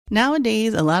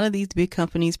Nowadays, a lot of these big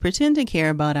companies pretend to care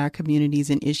about our communities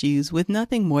and issues with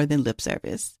nothing more than lip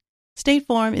service. State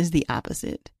Farm is the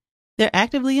opposite. They're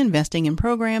actively investing in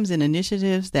programs and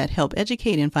initiatives that help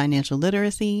educate in financial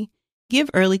literacy, give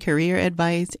early career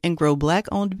advice, and grow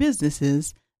Black-owned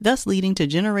businesses, thus leading to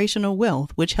generational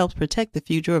wealth, which helps protect the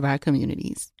future of our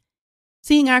communities.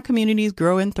 Seeing our communities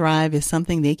grow and thrive is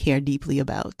something they care deeply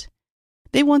about.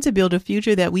 They want to build a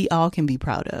future that we all can be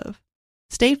proud of.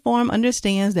 State Farm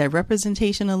understands that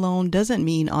representation alone doesn't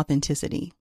mean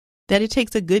authenticity, that it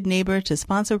takes a good neighbor to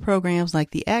sponsor programs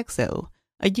like the ACT-SO,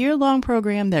 a year-long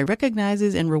program that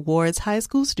recognizes and rewards high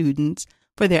school students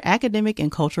for their academic and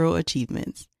cultural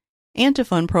achievements, and to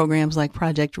fund programs like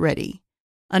Project Ready,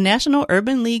 a National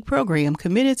Urban League program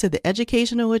committed to the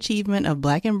educational achievement of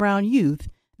Black and Brown youth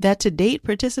that to date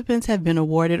participants have been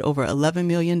awarded over $11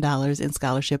 million in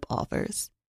scholarship offers.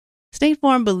 State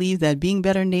Farm believes that being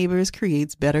better neighbors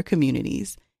creates better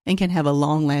communities and can have a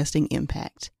long-lasting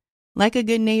impact. Like a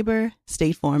good neighbor,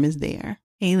 State Farm is there.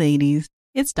 Hey ladies,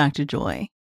 it's Dr. Joy.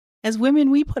 As women,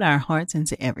 we put our hearts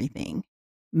into everything.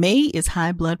 May is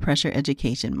High Blood Pressure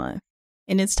Education Month,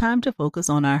 and it's time to focus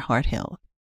on our heart health.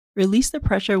 Release the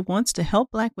Pressure wants to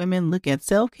help Black women look at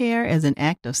self-care as an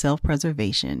act of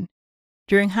self-preservation.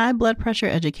 During High Blood Pressure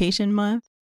Education Month,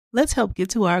 let's help get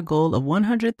to our goal of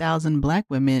 100,000 Black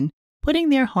women putting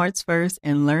their hearts first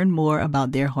and learn more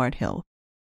about their heart health.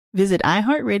 Visit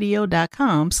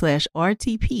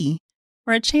iHeartRadio.com/RTP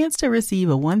for a chance to receive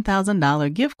a $1,000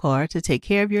 gift card to take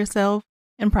care of yourself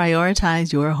and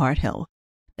prioritize your heart health.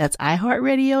 That's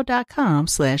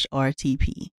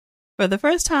iHeartRadio.com/RTP. For the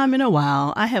first time in a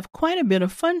while, I have quite a bit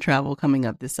of fun travel coming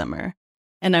up this summer,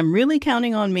 and I'm really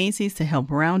counting on Macy's to help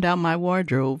round out my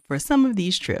wardrobe for some of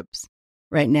these trips.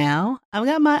 Right now, I've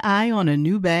got my eye on a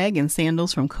new bag and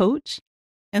sandals from Coach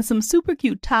and some super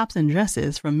cute tops and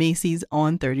dresses from Macy's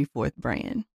On 34th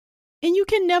brand. And you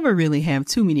can never really have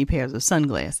too many pairs of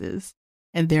sunglasses,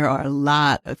 and there are a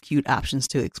lot of cute options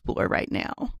to explore right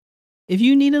now. If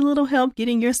you need a little help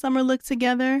getting your summer look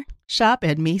together, shop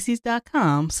at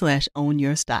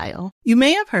Macys.com/ownyourstyle. You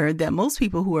may have heard that most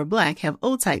people who are Black have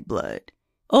O-type blood.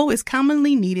 O is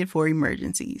commonly needed for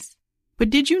emergencies. But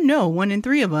did you know 1 in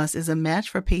 3 of us is a match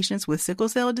for patients with sickle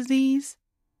cell disease?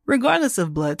 Regardless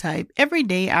of blood type, every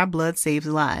day our blood saves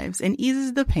lives and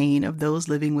eases the pain of those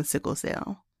living with sickle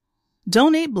cell.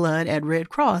 Donate blood at Red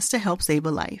Cross to help save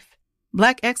a life.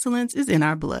 Black excellence is in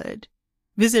our blood.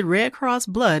 Visit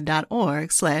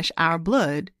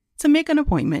redcrossblood.org/ourblood to make an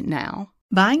appointment now.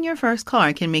 Buying your first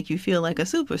car can make you feel like a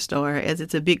superstar as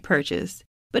it's a big purchase,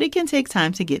 but it can take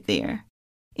time to get there.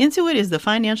 Intuit is the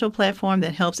financial platform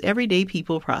that helps everyday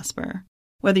people prosper.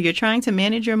 Whether you're trying to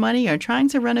manage your money or trying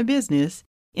to run a business,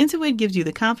 Intuit gives you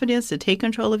the confidence to take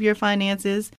control of your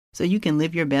finances so you can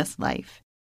live your best life.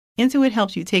 Intuit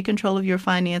helps you take control of your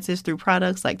finances through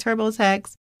products like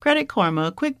TurboTax, Credit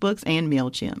Karma, QuickBooks, and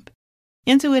MailChimp.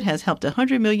 Intuit has helped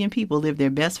 100 million people live their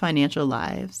best financial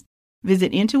lives.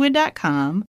 Visit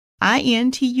Intuit.com,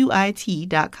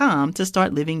 Intuit.com to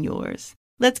start living yours.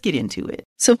 Let's get into it.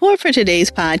 Support for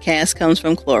today's podcast comes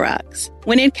from Clorox.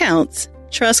 When it counts,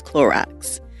 trust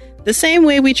Clorox. The same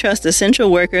way we trust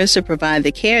essential workers to provide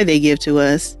the care they give to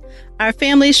us, our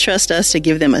families trust us to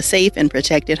give them a safe and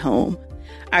protected home.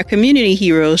 Our community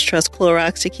heroes trust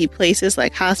Clorox to keep places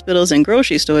like hospitals and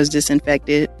grocery stores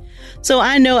disinfected. So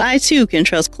I know I too can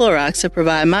trust Clorox to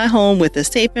provide my home with a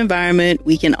safe environment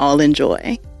we can all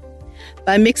enjoy.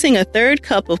 By mixing a 1/3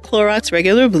 cup of Clorox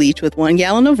regular bleach with 1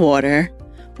 gallon of water,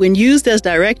 when used as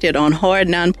directed on hard,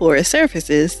 non-porous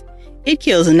surfaces, it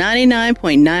kills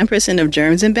 99.9% of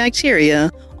germs and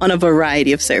bacteria on a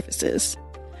variety of surfaces.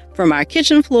 From our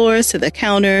kitchen floors to the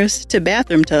counters to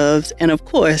bathroom tubs and, of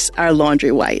course, our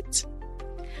laundry whites.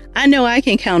 I know I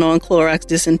can count on Clorox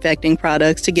disinfecting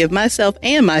products to give myself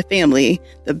and my family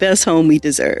the best home we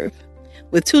deserve.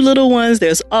 With 2 little ones,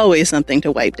 there's always something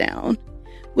to wipe down.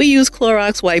 We use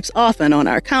Clorox wipes often on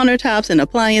our countertops and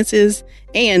appliances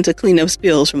and to clean up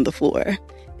spills from the floor.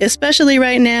 Especially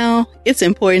right now, it's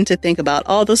important to think about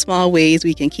all the small ways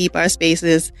we can keep our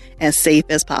spaces as safe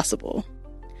as possible.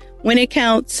 When it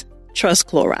counts, trust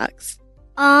Clorox.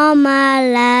 All my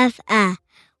life I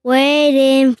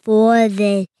waiting for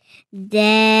this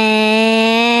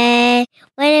day.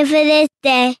 Waiting for this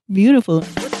day. Beautiful.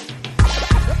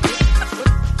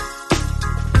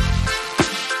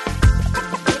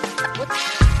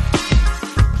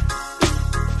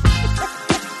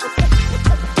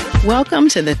 Welcome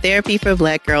to the Therapy for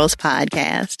Black Girls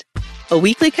podcast, a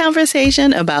weekly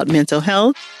conversation about mental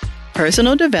health,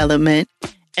 personal development,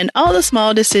 and all the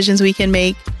small decisions we can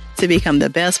make to become the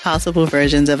best possible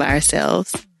versions of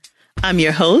ourselves. I'm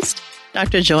your host,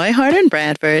 Dr. Joy Harden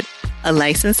Bradford, a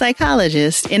licensed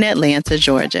psychologist in Atlanta,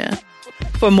 Georgia.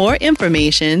 For more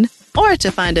information or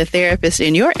to find a therapist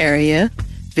in your area,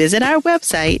 visit our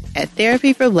website at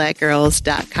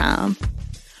therapyforblackgirls.com.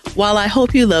 While I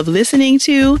hope you love listening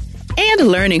to and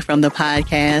learning from the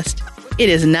podcast, it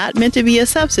is not meant to be a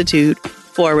substitute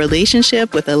for a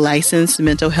relationship with a licensed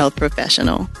mental health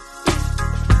professional.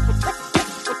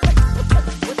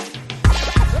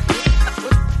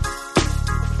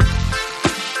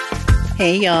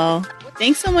 Hey, y'all.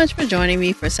 Thanks so much for joining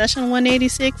me for session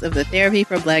 186 of the Therapy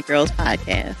for Black Girls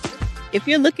podcast. If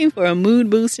you're looking for a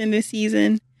mood boost in this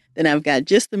season, then I've got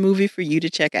just the movie for you to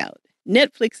check out.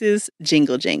 Netflix's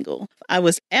Jingle Jangle. I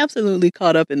was absolutely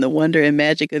caught up in the wonder and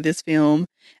magic of this film,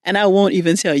 and I won't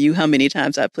even tell you how many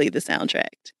times I played the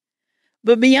soundtrack.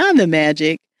 But beyond the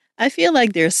magic, I feel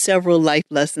like there are several life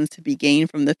lessons to be gained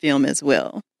from the film as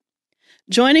well.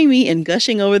 Joining me in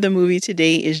gushing over the movie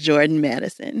today is Jordan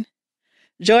Madison.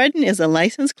 Jordan is a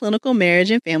licensed clinical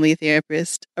marriage and family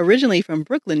therapist, originally from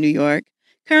Brooklyn, New York,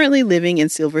 currently living in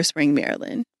Silver Spring,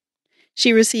 Maryland.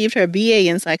 She received her BA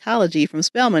in psychology from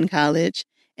Spelman College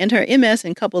and her MS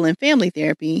in couple and family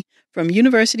therapy from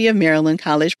University of Maryland,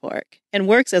 College Park, and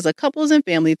works as a couples and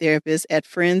family therapist at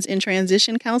Friends in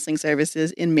Transition Counseling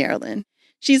Services in Maryland.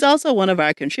 She's also one of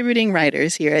our contributing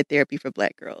writers here at Therapy for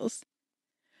Black Girls.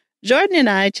 Jordan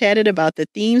and I chatted about the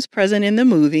themes present in the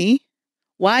movie,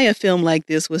 why a film like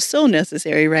this was so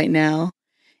necessary right now,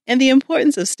 and the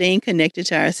importance of staying connected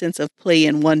to our sense of play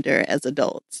and wonder as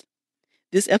adults.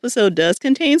 This episode does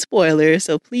contain spoilers,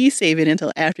 so please save it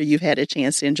until after you've had a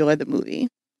chance to enjoy the movie.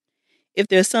 If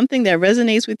there's something that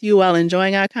resonates with you while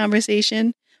enjoying our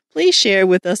conversation, please share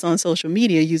with us on social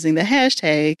media using the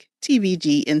hashtag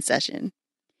TBGInSession.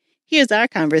 Here's our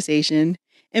conversation,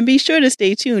 and be sure to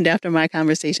stay tuned after my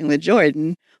conversation with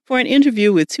Jordan for an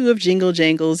interview with two of Jingle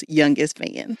Jangle's youngest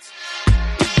fans.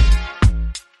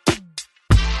 Well,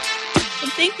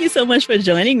 thank you so much for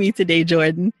joining me today,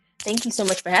 Jordan. Thank you so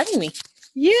much for having me.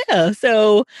 Yeah,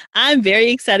 so I'm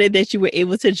very excited that you were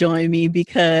able to join me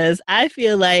because I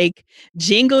feel like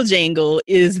Jingle Jangle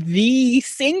is the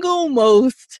single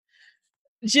most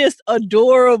just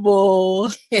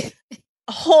adorable,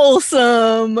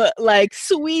 wholesome, like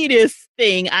sweetest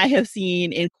thing I have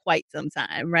seen in quite some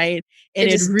time, right? And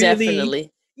it really,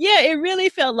 definitely. Yeah, it really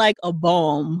felt like a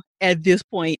balm at this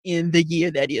point in the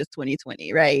year that is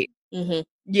 2020, right? Mm-hmm.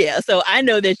 Yeah, so I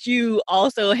know that you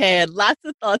also had lots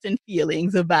of thoughts and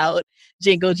feelings about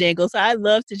Jingle Jangle. So I'd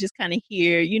love to just kind of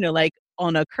hear, like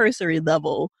on a cursory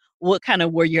level, what kind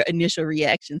of were your initial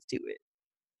reactions to it?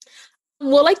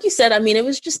 Well, like you said, I mean, it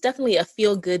was just definitely a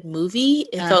feel-good movie.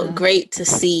 It felt great to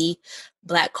see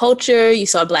Black culture. You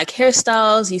saw Black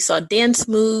hairstyles. You saw dance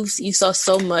moves. You saw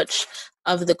so much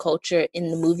of the culture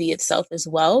in the movie itself as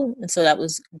well. And so that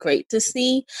was great to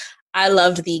see. I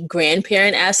loved the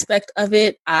grandparent aspect of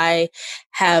it. I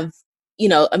have,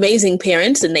 amazing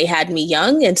parents, and they had me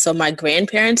young. And so my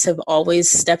grandparents have always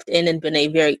stepped in and been a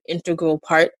very integral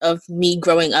part of me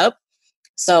growing up.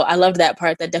 So I loved that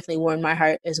part. That definitely warmed my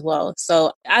heart as well.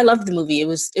 So I loved the movie. It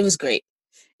was great.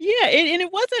 Yeah, and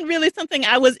it wasn't really something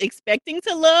I was expecting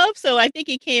to love. So I think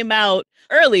it came out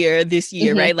earlier this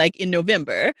year, right? Like in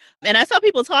November. And I saw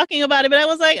people talking about it, but I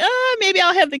was like, maybe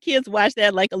I'll have the kids watch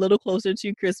that like a little closer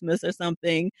to Christmas or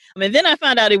something. And then I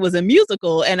found out it was a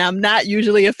musical, and I'm not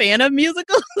usually a fan of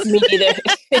musicals. Me either.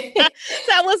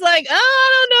 So I was like,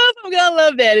 I don't know if I'm going to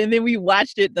love that. And then we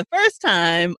watched it the first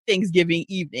time Thanksgiving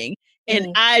evening. And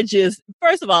I just,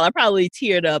 first of all, I probably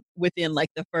teared up within like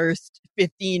the first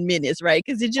 15 minutes, right?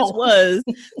 Because it just was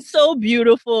so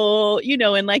beautiful,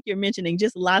 and like you're mentioning,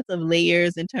 just lots of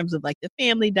layers in terms of like the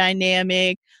family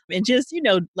dynamic and just,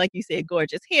 like you said,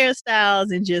 gorgeous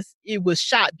hairstyles, and just, it was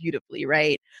shot beautifully,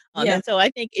 right? Yeah. And so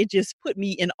I think it just put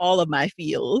me in all of my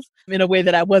feels in a way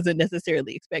that I wasn't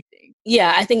necessarily expecting.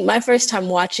 Yeah, I think my first time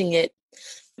watching it,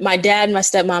 my dad, my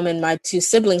stepmom, and my two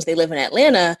siblings, they live in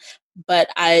Atlanta, but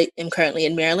I am currently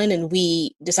in Maryland, and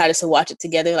we decided to watch it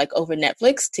together, like over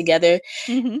Netflix together.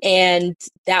 And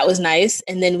that was nice.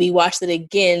 And then we watched it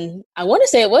again. I want to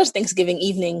say it was Thanksgiving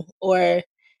evening or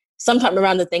sometime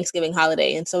around the Thanksgiving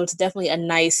holiday. And so it's definitely a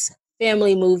nice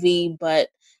family movie. But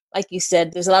like you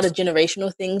said, there's a lot of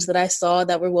generational things that I saw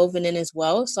that were woven in as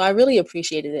well. So I really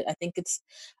appreciated it. I think it's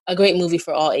a great movie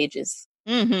for all ages.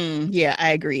 Yeah,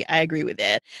 I agree. I agree with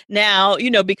that. Now,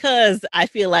 because I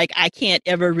feel like I can't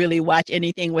ever really watch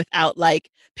anything without like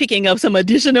picking up some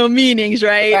additional meanings,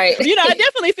 right? Right. I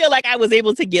definitely feel like I was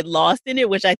able to get lost in it,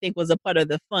 which I think was a part of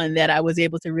the fun, that I was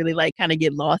able to really like kind of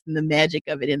get lost in the magic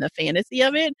of it and the fantasy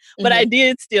of it. But I Hmm.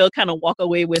 did still kind of walk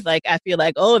away with like, I feel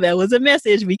like, oh, that was a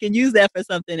message. We can use that for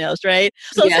something else, right?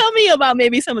 So Yeah. tell me about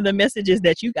maybe some of the messages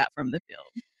that you got from the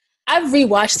film. I've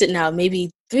rewatched it now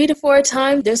maybe 3 to 4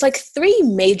 times. There's like three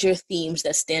major themes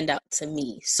that stand out to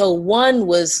me. So one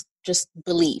was just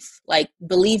belief, like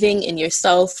believing in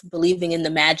yourself, believing in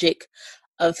the magic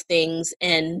of things.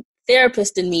 And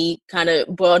therapist in me kind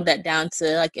of boiled that down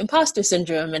to like imposter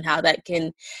syndrome and how that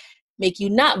can make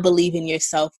you not believe in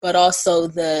yourself, but also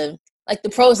the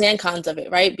pros and cons of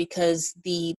it, right? Because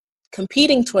the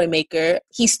competing toy maker,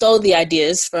 he stole the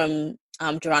ideas from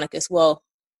Geronicus. Well,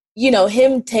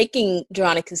 him taking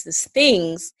Geronicus's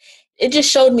things, it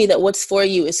just showed me that what's for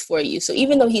you is for you. So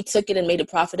even though he took it and made a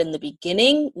profit in the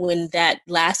beginning, when that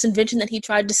last invention that he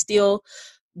tried to steal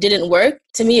didn't work,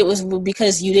 to me it was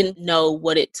because you didn't know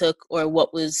what it took or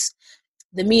what was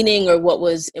the meaning or what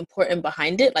was important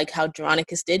behind it, like how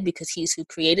Geronicus did, because he's who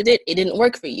created it. It didn't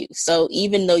work for you. So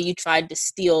even though you tried to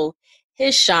steal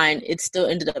his shine, it still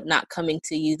ended up not coming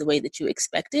to you the way that you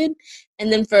expected.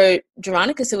 And then for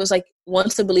Geronicus, it was like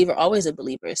once a believer, always a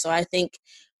believer. So I think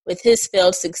with his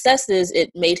failed successes, it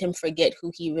made him forget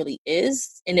who he really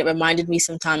is. And it reminded me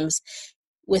sometimes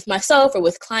with myself or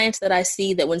with clients that I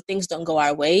see that when things don't go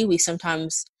our way, we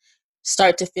sometimes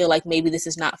start to feel like maybe this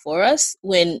is not for us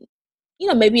when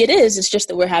maybe it is. It's just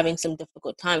that we're having some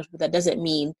difficult times, but that doesn't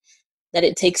mean that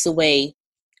it takes away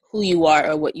who you are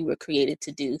or what you were created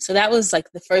to do. So that was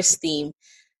like the first theme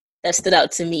that stood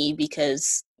out to me,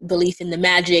 because belief in the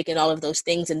magic and all of those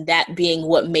things, and that being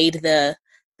what made the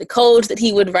codes that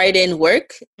he would write in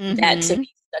work, that to Mm-hmm.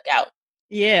 me stuck out.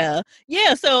 Yeah.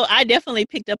 Yeah. So I definitely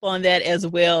picked up on that as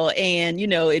well. And,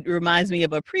 it reminds me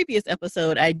of a previous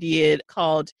episode I did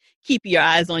called Keep Your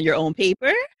Eyes on Your Own Paper.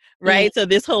 Mm-hmm. Right. So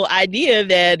this whole idea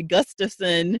that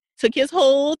Gustafson took his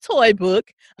whole toy book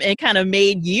and kind of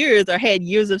made years or had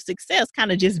years of success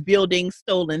kind of just building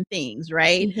stolen things.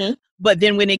 Right. Mm-hmm. But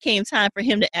then when it came time for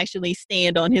him to actually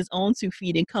stand on his own 2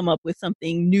 feet and come up with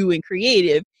something new and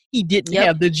creative, he didn't Yep.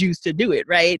 have the juice to do it.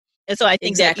 Right. And so I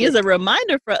think that Exactly. is a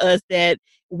reminder for us that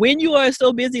when you are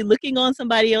so busy looking on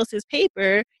somebody else's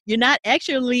paper, you're not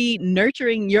actually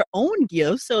nurturing your own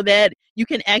gifts so that you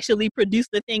can actually produce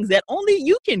the things that only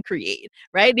you can create,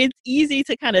 right? It's easy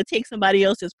to kind of take somebody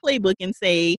else's playbook and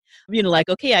say, like,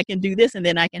 okay, I can do this and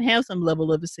then I can have some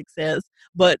level of success.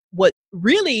 But what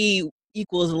really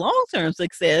equals long-term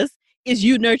success is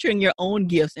you nurturing your own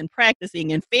gifts and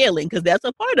practicing and failing, because that's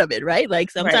a part of it, right?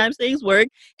 Like Right. sometimes things work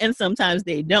and sometimes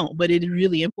they don't, but it is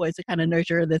really important to kind of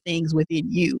nurture the things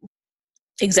within you.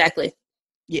 Exactly.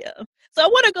 Yeah. So I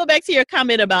want to go back to your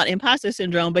comment about imposter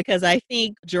syndrome, because I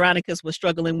think Geronicus was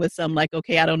struggling with some like,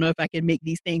 okay, I don't know if I can make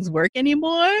these things work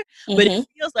anymore. But it Mm-hmm.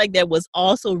 feels like that was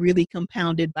also really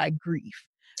compounded by grief,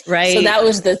 So right? that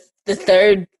was the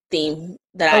third theme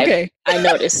that Okay. I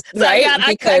noticed, So I right? got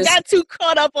I Because got too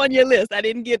caught up on your list. I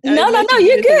didn't no, no, let no, you get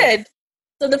you're into it. good.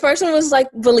 So the first one was like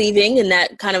believing, and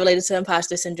that kind of related to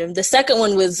imposter syndrome. The second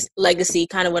one was legacy,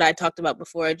 kind of what I talked about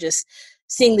before, just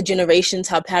seeing the generations,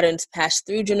 how patterns pass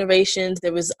through generations.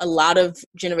 There was a lot of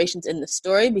generations in the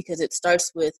story because it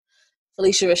starts with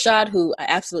Felicia Rashad, who I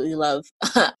absolutely love,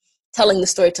 telling the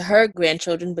story to her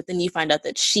grandchildren, but then you find out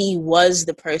that she was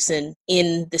the person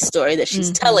in the story that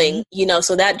she's Mm-hmm. telling,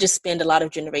 so that just spanned a lot of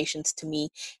generations to me.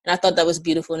 And I thought that was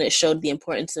beautiful, and it showed the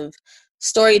importance of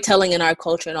storytelling in our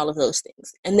culture and all of those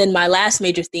things. And then my last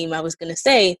major theme I was going to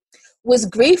say was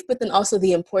grief, but then also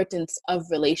the importance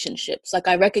of relationships. Like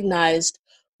I recognized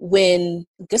when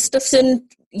Gustafson,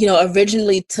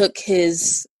 originally took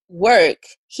his work,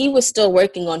 he was still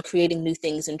working on creating new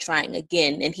things and trying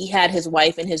again. And he had his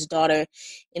wife and his daughter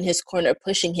in his corner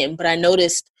pushing him. But I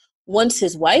noticed once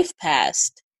his wife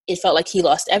passed, it felt like he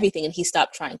lost everything and he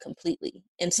stopped trying completely.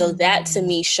 And so that to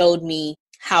me showed me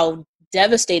how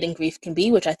devastating grief can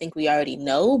be, which I think we already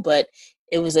know, but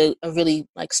it was a really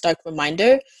like stark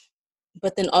reminder.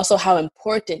 But then also how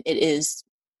important it is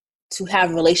to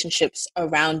have relationships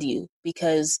around you,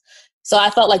 because so I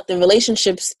felt like the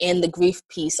relationships and the grief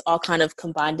piece all kind of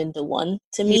combined into one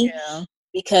to me, Yeah.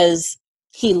 because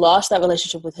he lost that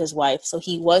relationship with his wife, so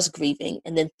he was grieving,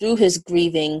 and then through his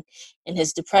grieving and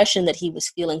his depression that he was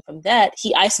feeling from that,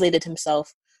 he isolated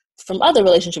himself from other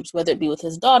relationships, whether it be with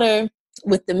his daughter,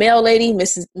 with the mail lady,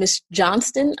 Miss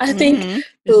Johnston, I think, Mm-hmm. Miss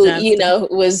who Johnston.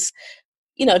 was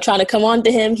trying to come on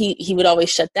to him. He would always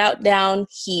shut that down.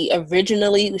 He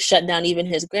originally shut down even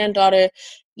his granddaughter,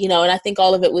 and I think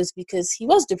all of it was because he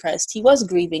was depressed. He was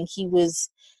grieving. He was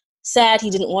sad. He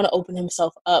didn't want to open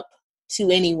himself up to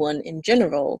anyone in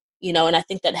general, and I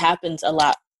think that happens a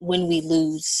lot when we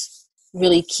lose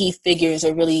really key figures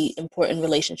or really important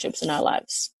relationships in our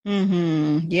lives.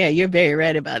 Yeah, you're very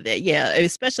right about that. Yeah,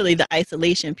 especially the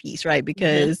isolation piece, right?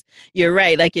 Because you're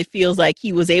right. Like it feels like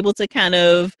he was able to kind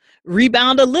of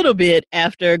rebound a little bit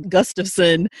after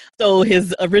Gustafson stole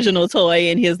his original toy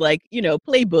and his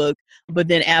playbook. But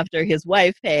then after his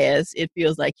wife passed, it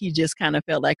feels like he just kind of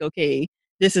felt like, okay,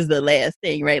 this is the last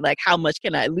thing, right? Like how much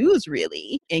can I lose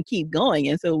really and keep going?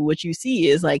 And so what you see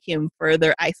is like him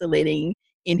further isolating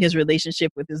in his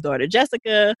relationship with his daughter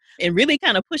Jessica and really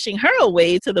kind of pushing her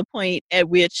away to the point at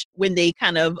which when they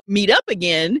kind of meet up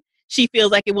again, she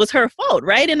feels like it was her fault,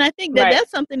 right? And I think that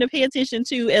that's something to pay attention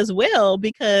to as well,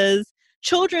 because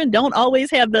children don't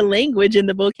always have the language and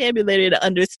the vocabulary to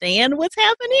understand what's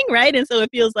happening, right? And so it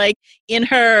feels like in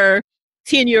her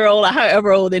 10-year-old or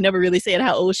however old, they never really said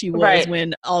how old she was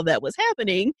when all that was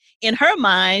happening. In her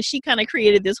mind, she kind of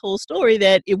created this whole story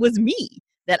that it was me,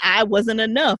 that I wasn't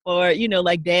enough, or,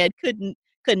 like dad couldn't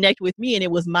connect with me and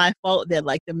it was my fault that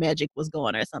like the magic was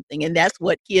gone or something. And that's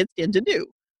what kids tend to do.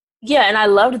 Yeah, and I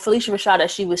loved Phylicia Rashad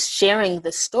as she was sharing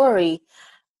the story.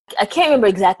 I can't remember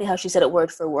exactly how she said it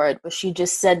word for word, but she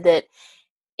just said that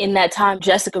in that time,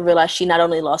 Jessica realized she not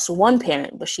only lost one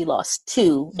parent, but she lost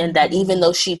two. And that even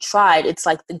though she tried, it's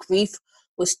like the grief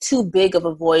was too big of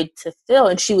a void to fill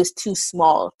and she was too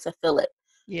small to fill it.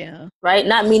 Yeah. Right?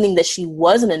 Not meaning that she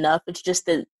wasn't enough. It's just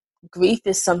that grief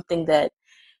is something that,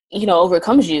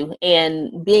 overcomes you.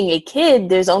 And being a kid,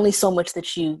 there's only so much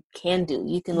that you can do.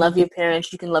 You can love your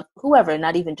parents, you can love whoever,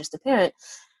 not even just a parent.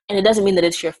 And it doesn't mean that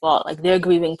it's your fault. Like their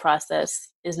grieving process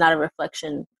is not a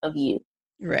reflection of you.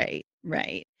 Right,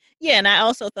 right. Yeah, and I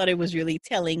also thought it was really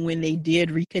telling when they did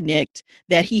reconnect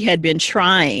that he had been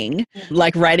trying,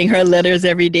 like writing her letters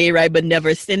every day, right, but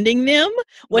never sending them,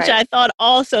 which I thought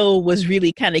also was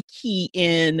really kind of key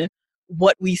in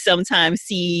what we sometimes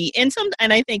see, and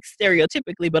I think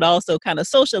stereotypically, but also kind of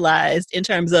socialized in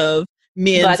terms of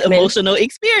men's emotional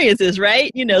experiences, right?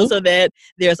 So that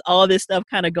there's all this stuff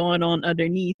kind of going on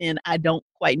underneath, and I don't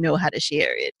quite know how to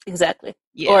share it. Exactly.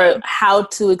 Yeah. Or how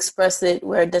to express it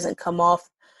where it doesn't come off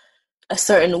a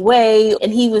certain way.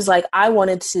 And he was like, I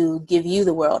wanted to give you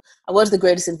the world. I was the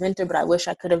greatest inventor, but I wish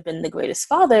I could have been the greatest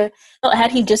father.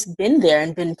 Had he just been there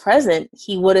and been present,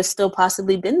 he would have still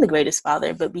possibly been the greatest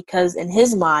father. But because in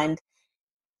his mind,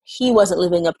 he wasn't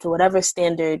living up to whatever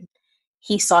standard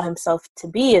he saw himself to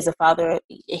be as a father,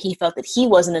 he felt that he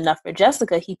wasn't enough for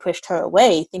Jessica. He pushed her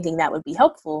away, thinking that would be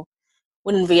helpful,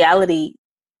 when in reality,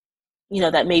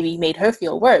 that maybe made her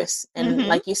feel worse. And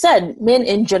like you said, men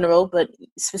in general, but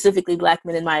specifically Black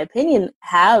men, in my opinion,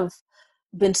 have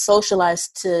been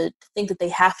socialized to think that they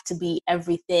have to be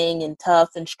everything and tough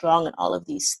and strong and all of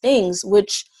these things,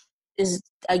 which is,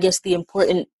 I guess, the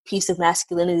important piece of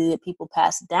masculinity that people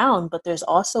pass down. But there's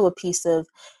also a piece of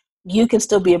you can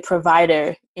still be a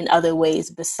provider in other ways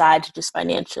besides just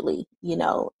financially,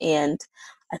 and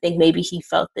I think maybe he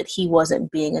felt that he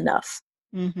wasn't being enough.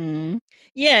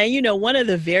 Yeah, one of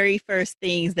the very first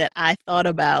things that I thought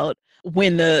about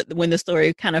when the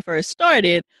story kind of first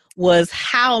started was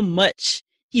how much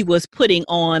he was putting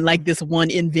on like this one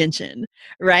invention,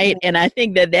 right? And I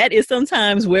think that is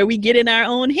sometimes where we get in our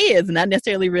own heads, not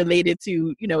necessarily related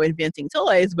to, inventing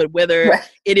toys, but whether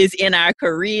it is in our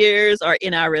careers or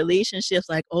in our relationships,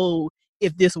 like, oh,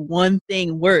 if this one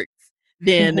thing works,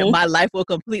 then my life will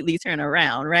completely turn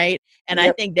around, right? And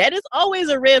I think that is always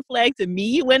a red flag to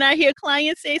me when I hear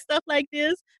clients say stuff like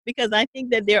this, because I think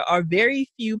that there are very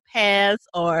few paths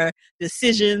or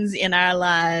decisions in our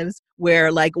lives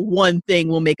where like one thing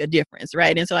will make a difference,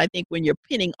 right? And so I think when you're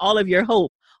pinning all of your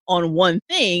hope on one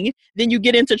thing, then you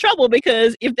get into trouble,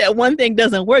 because if that one thing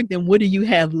doesn't work, then what do you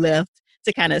have left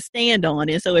to kind of stand on?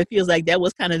 And so it feels like that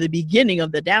was kind of the beginning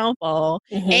of the downfall.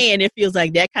 And it feels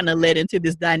like that kind of led into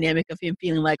this dynamic of him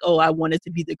feeling like, oh, I wanted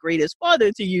to be the greatest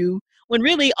father to you, when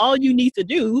really all you need to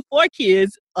do for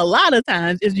kids a lot of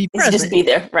times is be present. Just be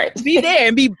there, right? Be there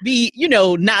and be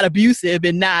not abusive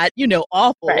and not,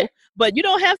 awful. Right. But you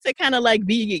don't have to kind of like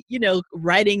be,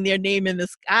 writing their name in the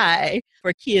sky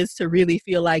for kids to really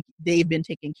feel like they've been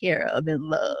taken care of and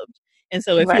loved. And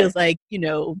so it feels like,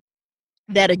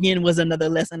 that again was another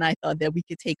lesson I thought that we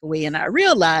could take away in our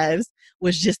real lives,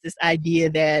 was just this idea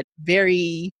that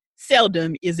very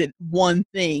seldom is it one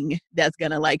thing that's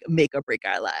going to like make or break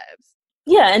our lives.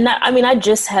 Yeah, and I mean, I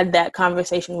just had that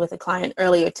conversation with a client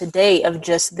earlier today of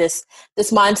just this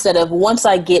mindset of once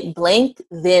I get blank,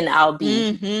 then I'll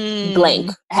be blank,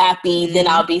 Mm-hmm. happy, then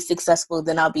Mm-hmm. I'll be successful,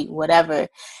 then I'll be whatever,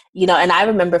 and I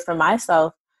remember for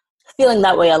myself feeling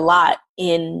that way a lot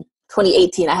in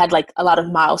 2018. I had like a lot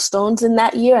of milestones in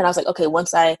that year, and I was like, okay,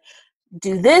 once I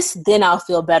do this, then I'll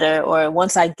feel better, or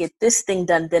once I get this thing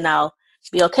done, then I'll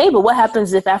be okay. But what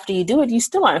happens if after you do it, you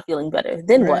still aren't feeling better?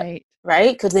 Then what? Right.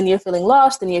 Right? Because then you're feeling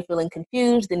lost, then you're feeling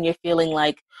confused, then you're feeling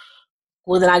like,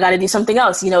 well, then I got to do something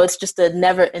else. It's just a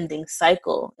never ending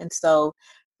cycle. And so,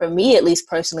 for me, at least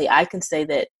personally, I can say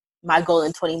that my goal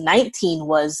in 2019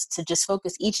 was to just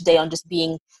focus each day on just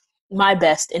being my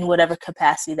best in whatever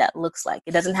capacity that looks like.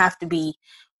 It doesn't have to be,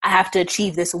 I have to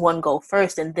achieve this one goal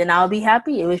first and then I'll be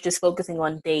happy. It was just focusing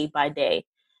on day by day.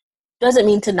 Doesn't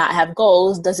mean to not have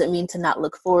goals, doesn't mean to not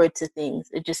look forward to things.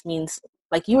 It just means,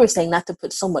 like you were saying, not to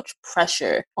put so much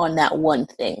pressure on that one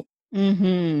thing.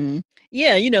 Mm-hmm.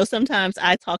 Yeah, sometimes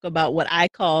I talk about what I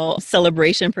call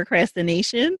celebration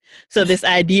procrastination. So this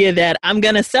idea that I'm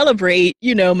going to celebrate,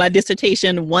 my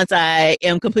dissertation once I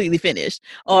am completely finished,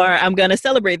 or I'm going to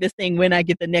celebrate this thing when I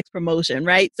get the next promotion,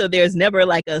 right? So there's never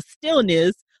like a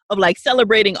stillness of like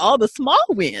celebrating all the small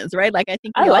wins, right? Like I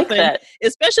think I we like often, that.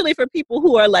 especially for people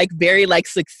who are like very like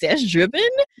success driven,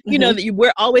 Mm-hmm. that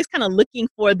we're always kind of looking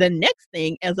for the next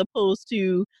thing as opposed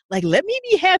to like, let me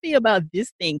be happy about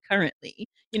this thing currently,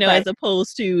 as Right.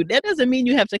 opposed to that doesn't mean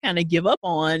you have to kind of give up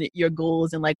on your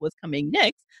goals and like what's coming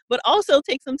next, but also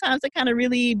take some time to kind of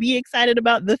really be excited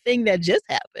about the thing that just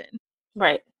happened.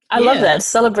 Right. I love Yeah. that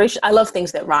celebration. I love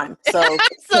things that rhyme. So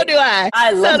So do I.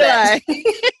 I So love do that.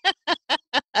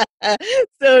 I.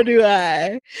 So do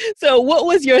I. So what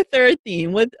was your third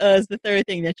theme? What is the third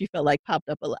thing that you felt like popped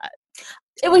up a lot?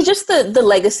 It was just the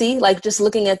legacy, like just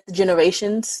looking at the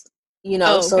generations,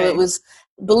 Oh, so it okay. was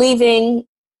believing,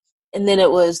 and then it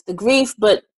was the grief,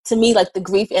 but to me, like the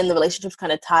grief and the relationships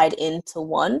kind of tied into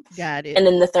one. Got it. And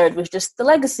then the third was just the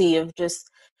legacy of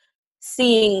just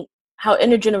seeing how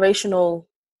intergenerational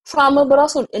trauma, but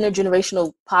also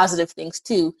intergenerational positive things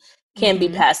too, can be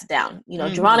Mm-hmm. passed down.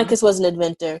 Mm-hmm. Geronicus was an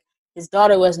inventor, his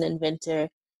daughter was an inventor,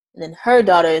 and then her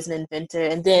daughter is an inventor,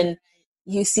 and then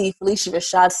you see Felicia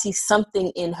Rashad see something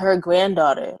in her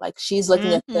granddaughter, like she's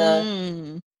looking at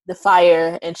Mm-hmm. the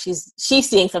fire and she's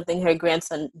seeing something her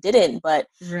grandson didn't, but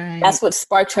Right. that's what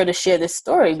sparked her to share this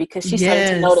story, because she's starting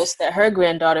to Yes. notice that her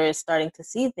granddaughter is starting to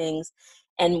see things.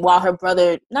 And while her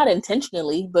brother, not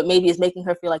intentionally, but maybe is making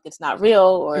her feel like it's not real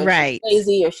or she's Right.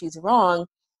 crazy or she's wrong,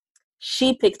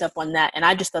 she picked up on that. And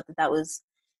I just thought that that was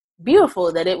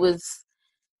beautiful, that it was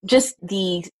just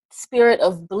the spirit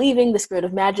of believing, the spirit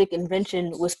of magic,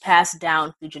 invention was passed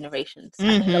down through generations.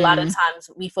 I think a lot of Mm-hmm. times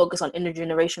we focus on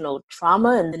intergenerational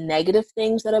trauma and the negative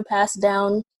things that are passed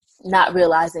down, not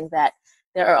realizing that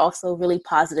there are also really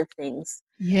positive things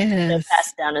that are Yes.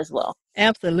 passed down as well.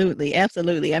 Absolutely,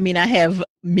 absolutely. I mean, I have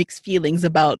mixed feelings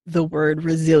about the word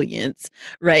resilience,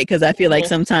 right? Because I feel like Mm-hmm.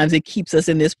 sometimes it keeps us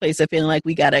in this place of feeling like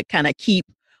we got to kind of keep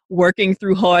working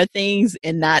through hard things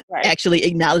and not Right. actually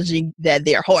acknowledging that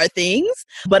they're hard things.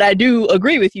 But I do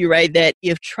agree with you, right? That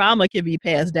if trauma can be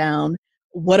passed down,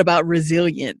 what about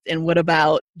resilience and what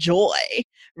about joy,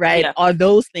 right? Yeah. Are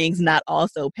those things not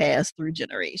also passed through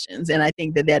generations? And I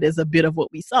think that that is a bit of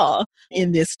what we saw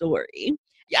in this story.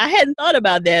 I hadn't thought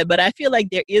about that, but I feel like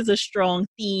there is a strong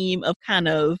theme of kind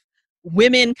of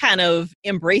women kind of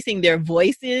embracing their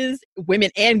voices, women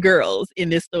and girls in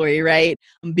this story, right?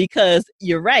 Because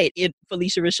you're right,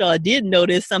 Felicia Rashad did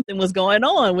notice something was going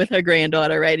on with her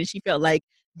granddaughter, right? And she felt like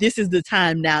this is the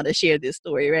time now to share this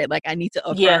story, right? Like I need to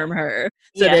Yeah. affirm her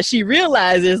so Yeah. that she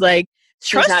realizes like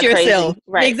She's trust not yourself. crazy.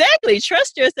 Right. Exactly,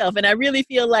 trust yourself. And I really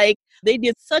feel like they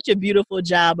did such a beautiful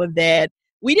job of that.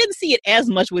 We didn't see it as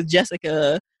much with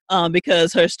Jessica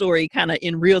because her story kind of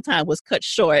in real time was cut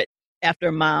short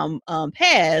after mom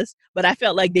passed. But I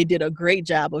felt like they did a great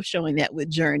job of showing that with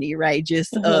Journey, right?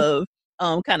 Just Mm-hmm.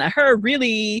 of kind of her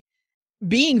really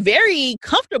being very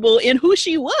comfortable in who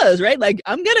she was, right? Like,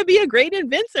 I'm going to be a great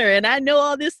inventor and I know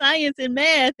all this science and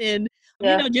math and,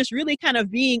 Yeah. just really kind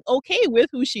of being okay with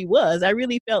who she was. I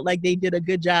really felt like they did a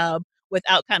good job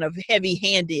without kind of heavy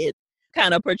handed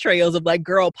kind of portrayals of like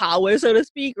girl power, so to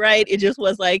speak, right? It just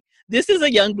was like, this is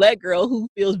a young Black girl who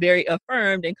feels very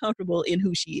affirmed and comfortable in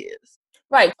who she is.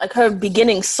 Right. Like her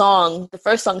beginning song, the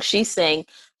first song she sang,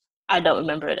 I don't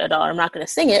remember it at all. I'm not going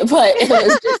to sing it, but it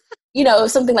was just,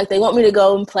 something like they want me to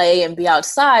go and play and be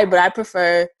outside, but I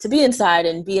prefer to be inside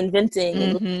and be inventing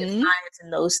and looking at Mm-hmm. science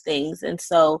and those things. And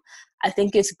so I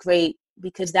think it's great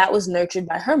because that was nurtured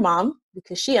by her mom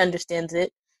because she understands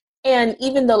it. And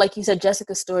even though, like you said,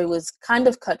 Jessica's story was kind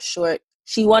of cut short,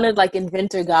 she wanted like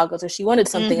inventor goggles, or she wanted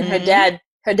something, and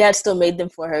her dad still made them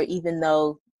for her, even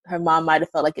though her mom might have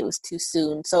felt like it was too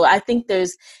soon. So I think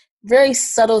there's very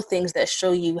subtle things that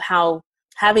show you how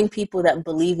having people that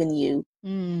believe in you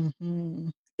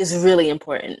is really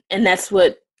important. And that's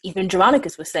what even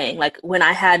Geronicus was saying. Like, when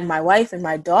I had my wife and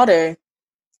my daughter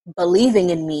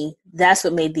believing in me, that's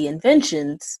what made the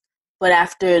inventions. But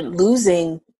after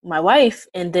losing my wife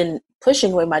and then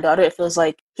pushing away my daughter, it feels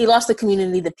like he lost the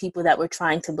community, the people that were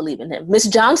trying to believe in him. Miss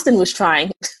Johnston was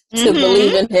trying to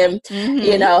believe in him,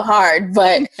 you know, hard,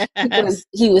 but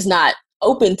he was not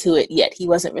open to it yet. He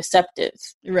wasn't receptive.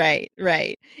 Right.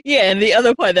 Yeah, and the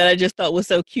other part that I just thought was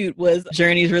so cute was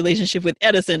Journey's relationship with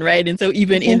Edison, right? And so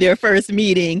even in their first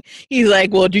meeting, he's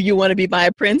like, well, do you want to be my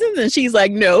apprentice? And she's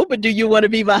like, no, but do you want to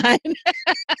be mine?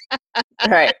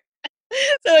 Right.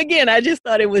 So again, I just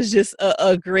thought it was just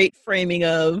a great framing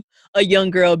of a young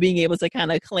girl being able to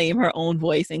kind of claim her own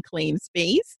voice and claim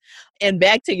space. And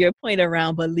back to your point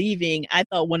around believing, I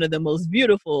thought one of the most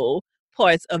beautiful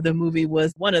parts of the movie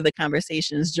was one of the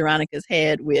conversations Geronicus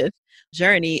had with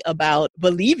Journey about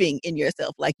believing in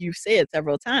yourself, like you've said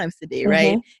several times today,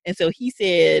 right? And so he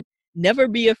said, never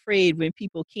be afraid when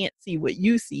people can't see what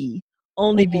you see,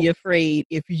 only be afraid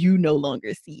if you no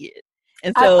longer see it.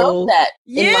 And so, I wrote that.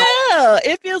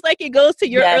 It feels like it goes to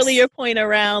your earlier point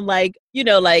around, like, you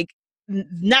know, like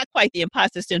not quite the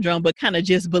imposter syndrome, but kind of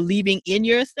just believing in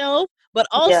yourself, but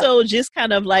also just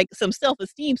kind of like some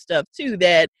self-esteem stuff too,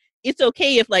 that it's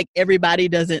okay if like everybody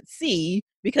doesn't see,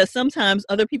 because sometimes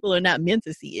other people are not meant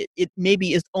to see it. It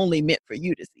maybe is only meant for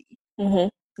you to see.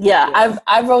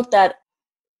 I wrote that.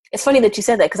 It's funny that you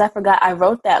said that, because I forgot I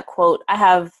wrote that quote.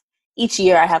 Each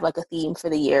year I have like a theme for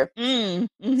the year,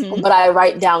 but I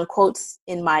write down quotes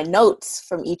in my notes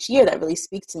from each year that really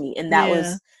speak to me. And that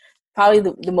was probably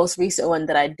the most recent one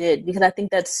that I did, because I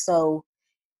think that's so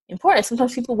important.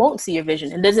 Sometimes people won't see your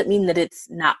vision. It doesn't mean that it's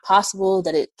not possible,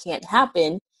 that it can't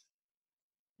happen.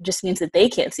 It just means that they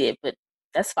can't see it, but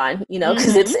that's fine, you know,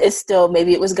 because it's still,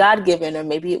 maybe it was God-given, or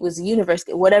maybe it was the universe,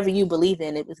 whatever you believe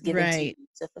in, it was given to you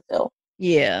to fulfill.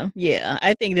 Yeah.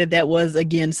 I think that was,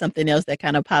 again, something else that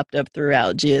kind of popped up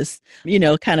throughout, just, you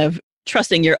know, kind of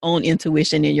trusting your own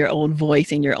intuition and your own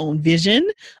voice and your own vision,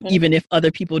 even if other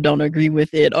people don't agree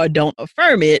with it or don't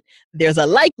affirm it, there's a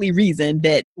likely reason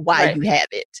that why you have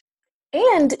it.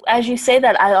 And as you say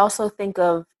that, I also think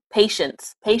of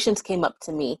patience. Patience came up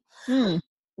to me.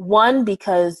 One,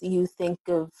 because you think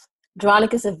of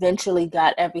Geronicus eventually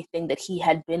got everything that he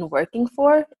had been working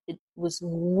for. It was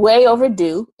way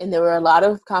overdue, and there were a lot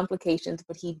of complications,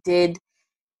 but he did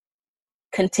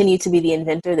continue to be the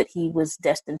inventor that he was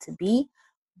destined to be.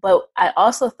 But I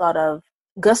also thought of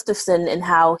Gustafson and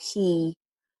how he,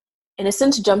 in a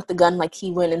sense, jumped the gun, like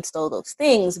he went and stole those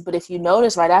things. But if you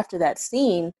notice, right after that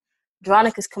scene,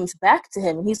 Geronicus comes back to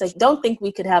him and he's like, don't think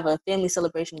we could have a family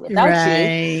celebration without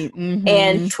you.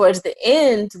 And towards the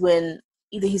end, when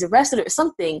either he's arrested or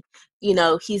something, you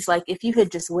know, he's like, if you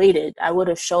had just waited, I would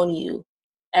have shown you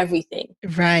everything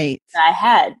that I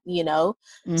had, you know.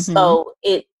 So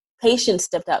patience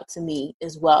stepped out to me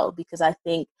as well, because I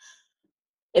think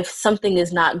if something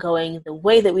is not going the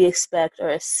way that we expect, or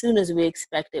as soon as we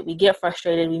expect it, we get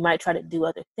frustrated, we might try to do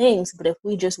other things. But if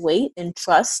we just wait and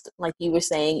trust, like you were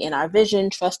saying, in our vision,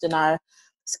 trust in our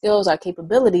skills, our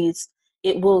capabilities,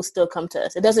 it will still come to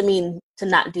us. It doesn't mean to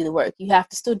not do the work. You have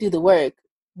to still do the work,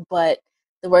 but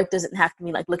the work doesn't have to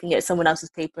be like looking at someone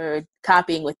else's paper or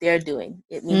copying what they're doing.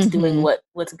 It means doing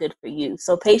what's good for you.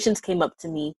 So patience came up to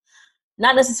me,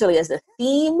 not necessarily as a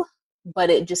theme,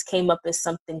 but it just came up as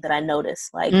something that I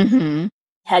noticed. Like,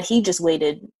 had he just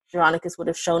waited, Geronicus would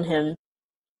have shown him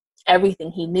everything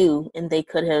he knew, and they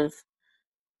could have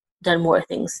done more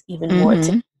things, even more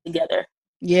together.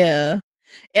 Yeah.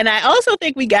 And I also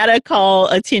think we got to call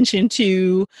attention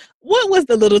to, what was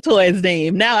the little toy's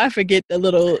name? Now I forget the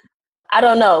little... I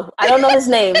don't know his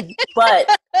name,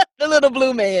 but... the little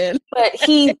blue man.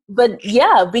 But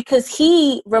yeah, because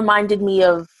he reminded me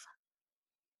of,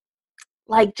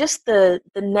 like, just the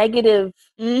negative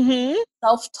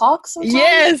self-talk sometimes.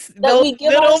 Yes, those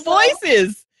little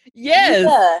voices.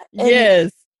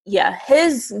 Yes. Yeah,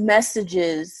 his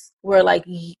messages were like,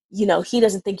 you know, he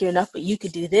doesn't think you're enough, but you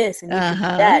could do this and you could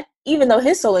do that. Even though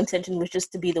his sole intention was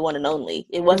just to be the one and only.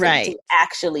 It wasn't to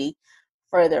actually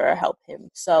further or help him.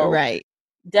 So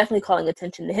definitely calling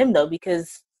attention to him, though,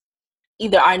 because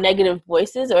either our negative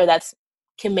voices, or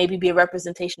can maybe be a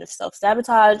representation of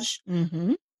self-sabotage.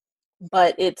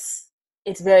 But it's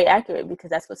very accurate,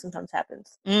 because that's what sometimes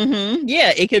happens.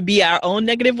 Yeah, it could be our own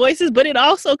negative voices, but it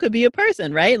also could be a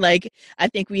person, right? Like, I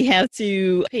think we have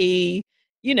to pay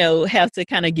have to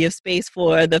kind of give space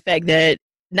for the fact that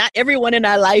not everyone in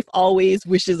our life always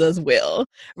wishes us well,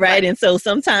 right? And so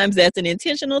sometimes that's an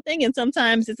intentional thing and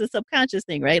sometimes it's a subconscious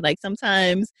thing, right? Like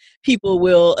sometimes people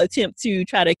will attempt to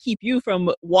try to keep you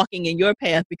from walking in your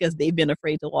path because they've been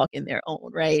afraid to walk in their own,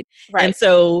 right? And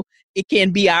so it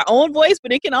can be our own voice,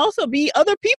 but it can also be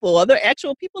other people, other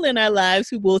actual people in our lives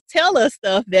who will tell us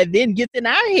stuff that then gets in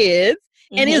our heads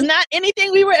and is not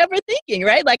anything we were ever thinking,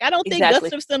 right? Like, I don't think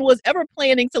Gustafson was ever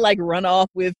planning to like run off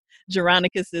with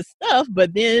Jeronicus's stuff,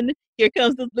 but then here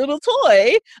comes the little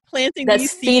toy planting that's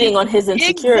these feeding seeds. On his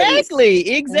insecurities.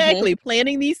 Exactly.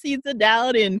 Planting these seeds of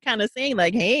doubt and kind of saying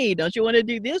like, hey, don't you want to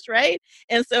do this, right?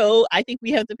 And so I think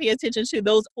we have to pay attention to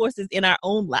those forces in our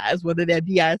own lives, whether that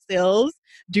be ourselves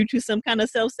due to some kind of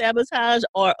self-sabotage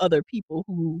or other people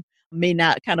who may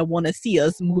not kind of want to see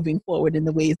us moving forward in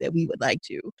the ways that we would like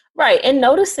to. Right. And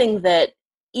noticing that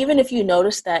even if you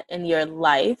notice that in your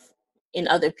life, in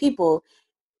other people,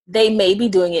 they may be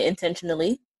doing it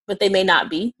intentionally, but they may not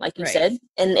be, like you said.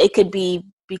 And it could be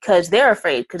because they're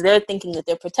afraid, because they're thinking that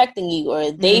they're protecting you,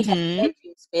 or they've had their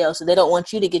dreams fail, so they don't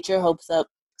want you to get your hopes up.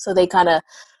 So they kind of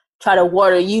try to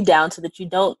water you down so that you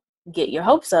don't get your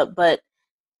hopes up. But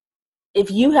if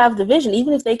you have the vision,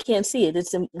 even if they can't see it,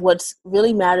 it's what's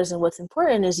really matters and what's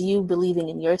important is you believing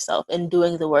in yourself and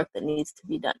doing the work that needs to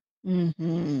be done.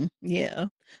 Yeah.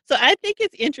 So I think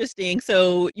it's interesting.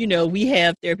 So, we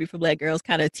have Therapy for Black Girls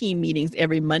kind of team meetings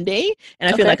every Monday.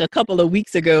 And I feel like a couple of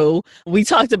weeks ago, we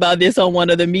talked about this on one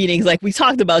of the meetings. Like we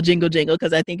talked about Jingle Jingle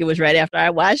because I think it was right after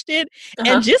I watched it.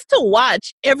 And just to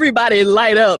watch everybody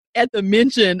light up at the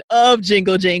mention of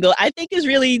Jingle Jingle, I think is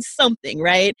really something,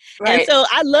 right? And so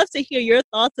I'd love to hear your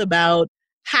thoughts about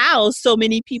how so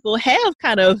many people have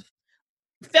kind of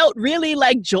felt really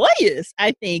like joyous,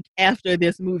 I think, after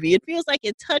this movie. It feels like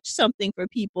it touched something for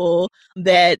people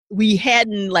that we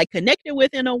hadn't like connected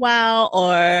with in a while,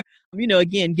 or,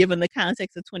 again, given the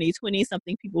context of 2020,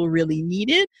 something people really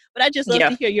needed. But I just love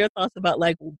to hear your thoughts about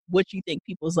like what you think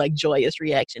people's like joyous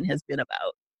reaction has been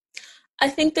about. I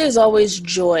think there's always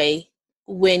joy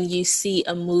when you see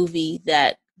a movie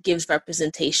that gives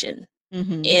representation.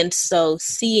 And so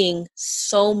seeing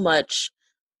so much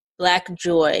Black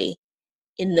joy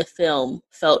in the film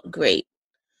felt great.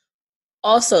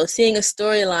 Also, seeing a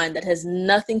storyline that has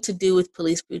nothing to do with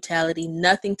police brutality,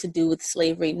 nothing to do with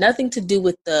slavery, nothing to do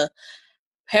with the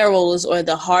perils or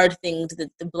the hard things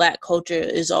that the Black culture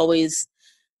is always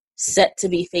set to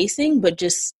be facing, but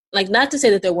just like, not to say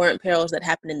that there weren't perils that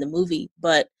happened in the movie,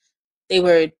 but they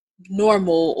were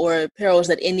normal or perils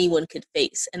that anyone could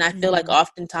face. And I feel like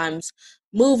oftentimes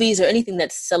movies or anything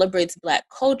that celebrates Black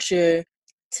culture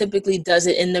typically does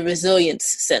it in the resilience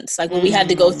sense. Like when we had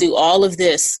to go through all of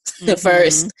this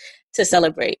first to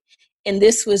celebrate. And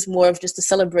this was more of just a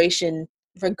celebration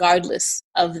regardless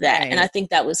of that. And I think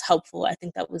that was helpful. I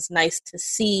think that was nice to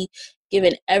see,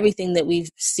 given everything that we've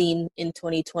seen in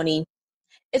 2020.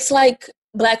 It's like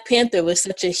Black Panther was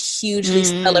such a hugely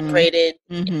celebrated,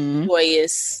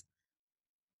 joyous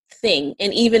thing.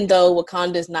 And even though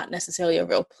Wakanda is not necessarily a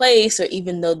real place, or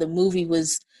even though the movie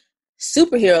was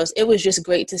superheroes, it was just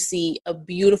great to see a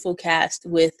beautiful cast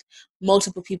with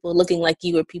multiple people looking like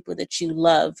you or people that you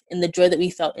love. And the joy that we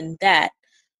felt in that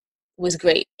was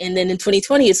great. And then in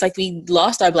 2020, it's like we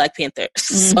lost our Black Panther.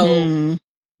 So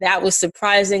that was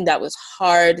surprising. That was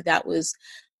hard. That was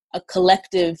a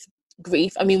collective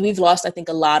grief. I mean, we've lost, I think,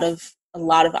 a lot of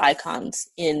icons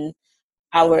in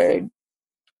our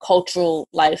cultural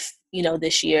life,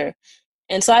 this year.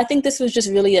 And so I think this was just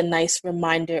really a nice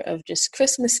reminder of just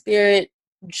Christmas spirit,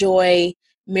 joy,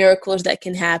 miracles that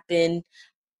can happen.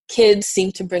 Kids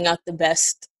seem to bring out the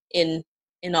best in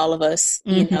all of us,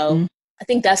 I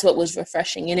think that's what was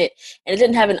refreshing in it. And it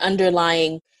didn't have an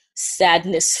underlying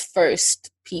sadness first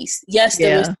piece. Yes,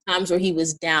 there was times where he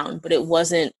was down, but it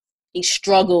wasn't a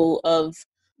struggle of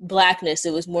Blackness.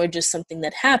 It was more just something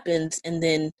that happens, and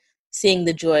then seeing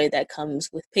the joy that comes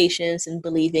with patience and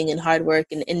believing and hard work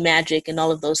and magic and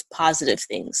all of those positive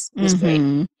things was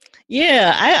great.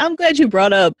 Yeah, I'm glad you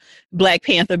brought up Black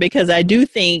Panther, because I do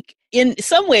think in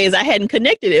some ways I hadn't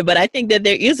connected it, but I think that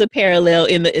there is a parallel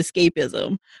in the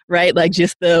escapism, right? Like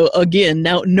just now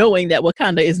knowing that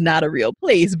Wakanda is not a real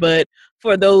place, but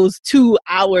for those 2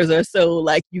 hours or so,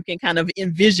 like you can kind of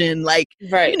envision like,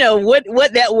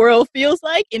 what that world feels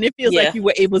like. And it feels like you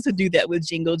were able to do that with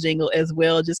Jingle Jingle as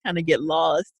well, just kind of get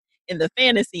lost in the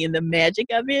fantasy and the magic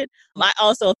of it. I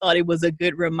also thought it was a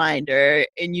good reminder,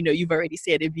 and you've already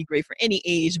said it'd be great for any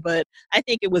age, but I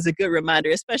think it was a good reminder,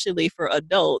 especially for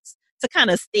adults, to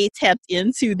kind of stay tapped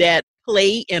into that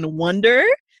play and wonder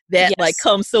that like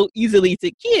comes so easily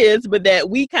to kids, but that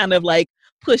we kind of like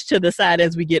pushed to the side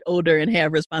as we get older and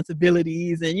have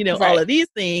responsibilities and, all Right. of these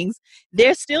things,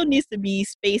 there still needs to be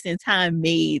space and time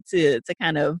made to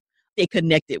kind of stay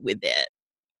connected with that.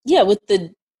 Yeah, with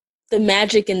the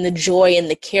magic and the joy and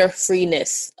the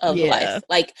carefreeness of Yeah. life.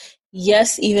 Like,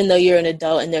 yes, even though you're an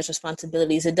adult and there's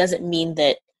responsibilities, it doesn't mean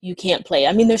that you can't play.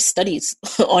 I mean, there's studies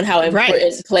on how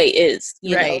important play is,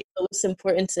 you know. So it's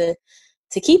important to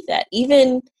keep that.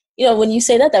 Even, when you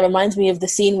say that, that reminds me of the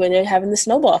scene where they're having the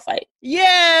snowball fight.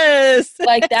 Yes.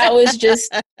 Like, that was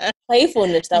just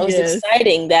playfulness. That was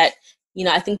exciting. That,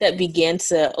 I think that began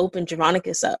to open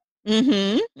Jeronicus up.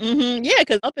 Yeah,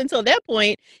 because up until that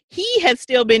point, he had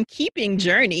still been keeping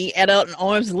Journey at an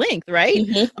arm's length, right?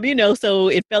 So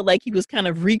it felt like he was kind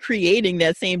of recreating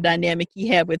that same dynamic he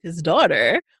had with his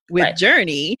daughter with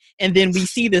Journey. And then we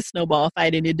see the snowball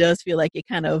fight, and it does feel like it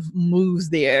kind of moves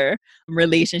their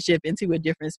relationship into a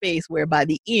different space, where by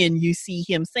the end, you see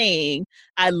him saying,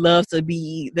 I love to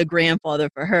be the grandfather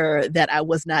for her that I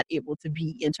was not able to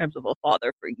be in terms of a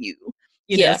father for you.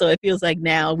 So it feels like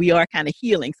now we are kind of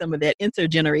healing some of that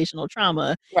intergenerational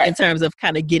trauma in terms of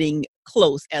kind of getting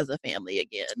close as a family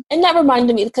again. And that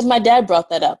reminded me, because my dad brought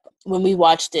that up when we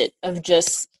watched it, of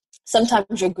just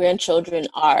sometimes your grandchildren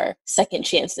are second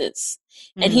chances.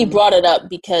 And he brought it up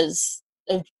because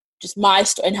of just my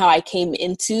story and how I came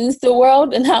into the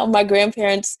world and how my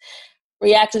grandparents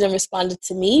reacted and responded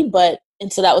to me.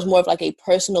 And so that was more of like a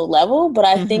personal level. But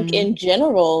I think in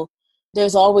general,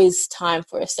 there's always time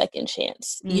for a second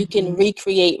chance. You can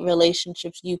recreate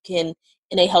relationships. You can,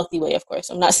 in a healthy way, of course.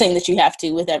 I'm not saying that you have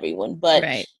to with everyone,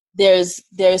 but there's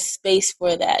space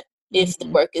for that if the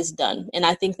work is done. And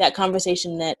I think that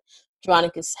conversation that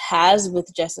Jeronicus has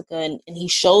with Jessica, and he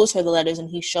shows her the letters and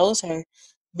he shows her,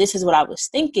 this is what I was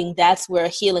thinking. That's where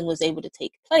healing was able to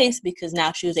take place, because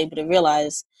now she was able to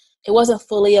realize it wasn't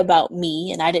fully about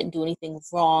me and I didn't do anything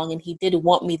wrong. And he did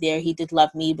want me there. He did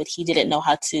love me, but he didn't know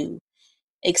how to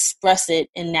express it.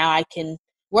 And now I can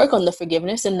work on the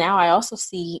forgiveness. And now I also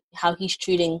see how he's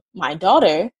treating my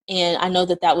daughter. And I know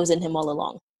that was in him all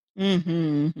along.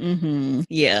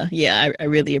 Yeah, I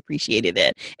really appreciated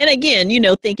that. And again,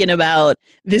 thinking about,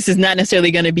 this is not necessarily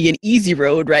going to be an easy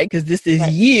road, right? Because this is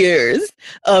years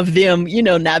of them,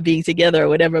 not being together or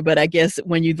whatever. But I guess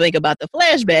when you think about the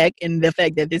flashback and the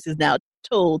fact that this is now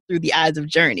told through the eyes of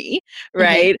Journey,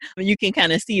 right? You can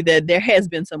kind of see that there has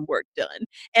been some work done.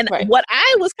 And what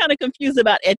I was kind of confused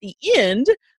about at the end,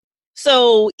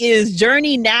 so is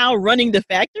Journey now running the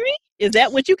factory? Is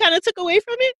that what you kind of took away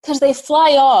from it? Because they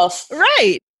fly off.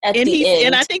 Right. At the end.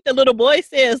 And I think the little boy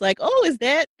says, like, oh, is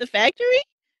that the factory?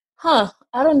 Huh.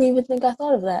 I don't even think I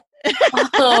thought of that.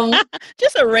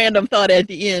 Just a random thought at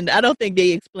the end. I don't think they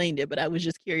explained it, but I was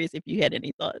just curious if you had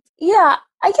any thoughts. Yeah,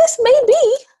 I guess maybe.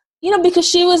 Because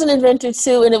she was an inventor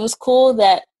too, and it was cool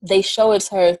that they show it's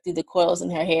her through the coils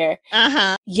in her hair.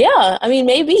 Yeah, I mean,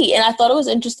 maybe. And I thought it was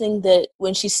interesting that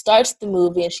when she starts the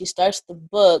movie and she starts the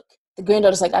book, the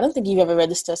granddaughter's like, I don't think you've ever read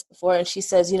this to us before. And she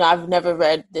says, I've never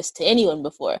read this to anyone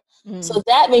before. So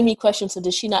that made me question, so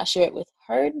did she not share it with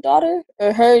her daughter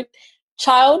or her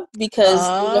child? Because these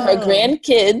are her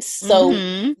grandkids. So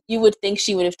you would think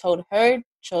she would have told her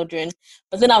children.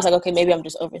 But then I was like, okay, maybe I'm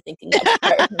just overthinking that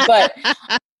part.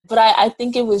 But I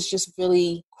think it was just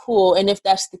really cool. And if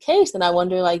that's the case, then I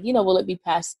wonder, like, will it be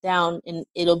passed down and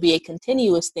it'll be a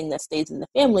continuous thing that stays in the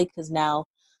family? Because now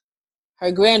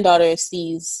her granddaughter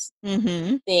sees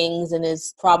things and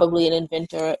is probably an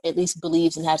inventor, at least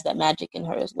believes and has that magic in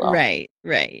her as well. Right.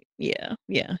 Yeah.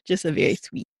 Just a very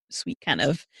sweet kind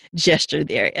of gesture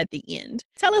there at the end.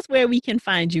 Tell us where we can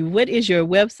find you. What is your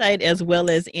website, as well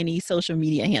as any social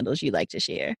media handles you'd like to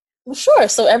share? Well, sure.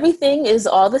 So everything is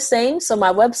all the same. So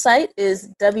my website is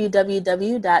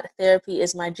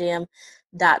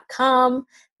www.therapyismyjam.com.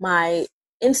 My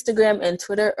Instagram and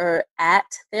Twitter are at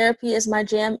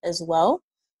therapyismyjam as well.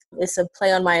 It's a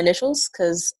play on my initials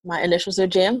because my initials are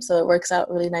Jam, so it works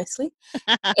out really nicely.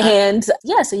 And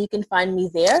yeah, so you can find me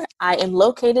there. I am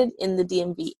located in the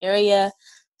DMV area.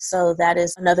 So that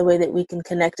is another way that we can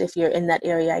connect if you're in that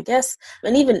area, I guess.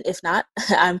 And even if not,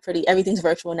 everything's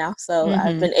virtual now. So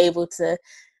I've been able to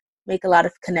make a lot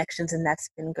of connections, and that's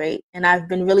been great. And I've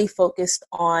been really focused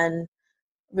on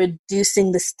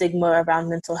reducing the stigma around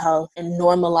mental health and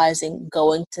normalizing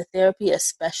going to therapy,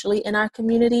 especially in our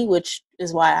community, which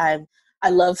is why I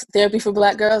love Therapy for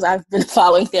Black Girls. I've been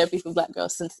following Therapy for Black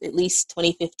Girls since at least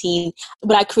 2015.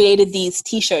 But I created these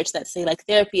t-shirts that say, like,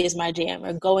 therapy is my jam,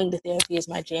 or going to therapy is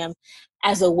my jam,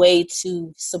 as a way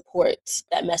to support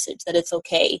that message that it's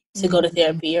okay to go to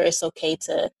therapy, or it's okay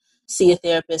to see a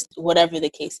therapist, whatever the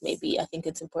case may be. I think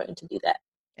it's important to do that.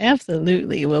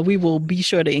 Absolutely. Well, we will be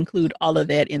sure to include all of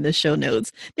that in the show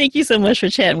notes. Thank you so much for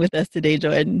chatting with us today,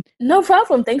 Jordan. No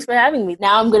problem. Thanks for having me.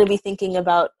 Now I'm going to be thinking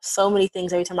about so many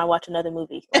things every time I watch another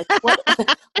movie. Like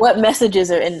what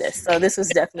messages are in this? So this was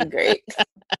definitely great.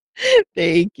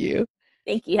 Thank you.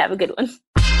 Thank you. Have a good one.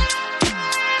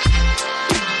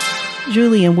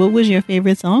 Julian, what was your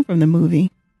favorite song from the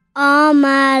movie? All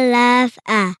my life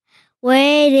I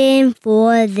waiting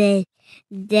for this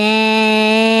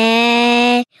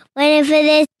day. Waiting for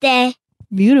this day.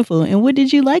 Beautiful. And what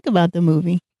did you like about the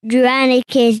movie? Joanna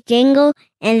Kiss Jingle,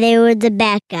 and they were the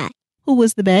bad guy. Who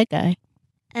was the bad guy?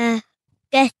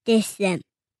 Justice Sim.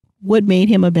 What made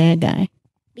him a bad guy?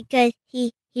 Because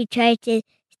he tried to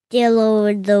steal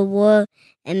over the world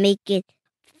and make it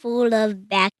full of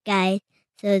bad guys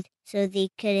so they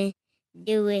couldn't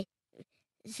do it.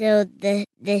 So the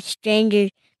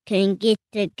strangers couldn't get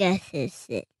to Gus's.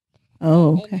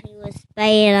 Oh, okay. And he was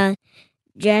spying on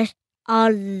just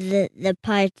all the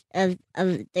parts of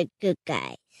the good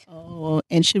guys. Oh,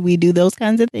 and should we do those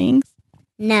kinds of things?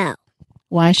 No.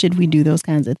 Why should we do those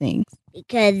kinds of things?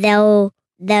 Because they'll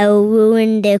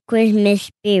ruin the Christmas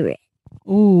spirit.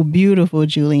 Ooh, beautiful,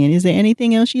 Julian. Is there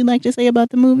anything else you'd like to say about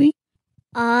the movie?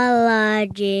 All our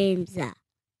dreams are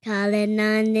calling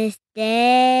on this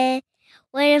day.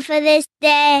 Waiting for this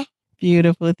day.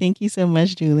 Beautiful. Thank you so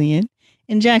much, Julian.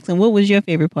 And Jackson, what was your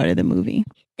favorite part of the movie?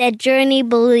 That Journey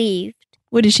believed.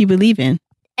 What did she believe in?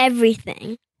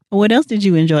 Everything. What else did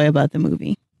you enjoy about the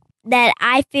movie? That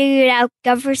I figured out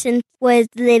Jefferson was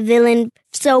the villain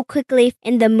so quickly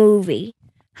in the movie.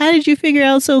 How did you figure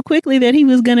out so quickly that he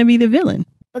was going to be the villain?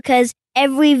 Because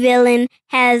every villain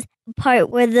has a part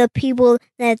where the people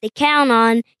that they count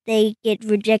on, they get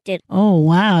rejected. Oh,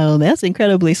 wow. That's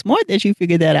incredibly smart that you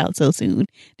figured that out so soon.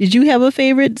 Did you have a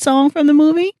favorite song from the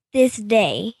movie? This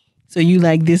Day. So you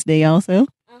like This Day also?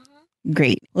 Uh-huh.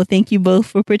 Great. Well, thank you both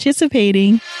for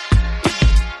participating.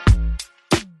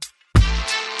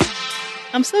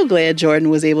 I'm so glad Jordan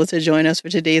was able to join us for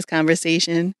today's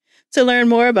conversation. To learn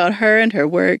more about her and her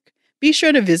work, be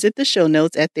sure to visit the show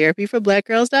notes at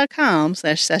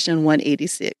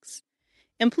therapyforblackgirls.com/session186.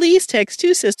 And please text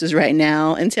two sisters right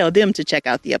now and tell them to check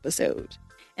out the episode.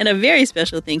 And a very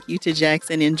special thank you to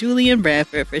Jackson and Julian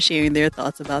Bradford for sharing their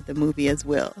thoughts about the movie as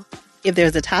well. If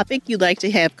there's a topic you'd like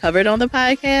to have covered on the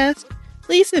podcast,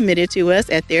 please submit it to us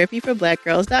at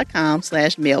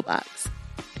therapyforblackgirls.com/mailbox.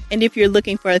 And if you're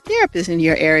looking for a therapist in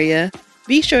your area,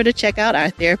 be sure to check out our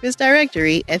therapist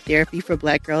directory at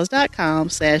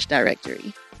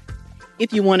therapyforblackgirls.com/directory.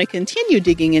 If you want to continue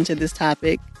digging into this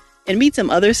topic and meet some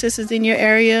other sisters in your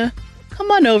area,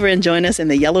 come on over and join us in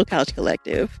the Yellow Couch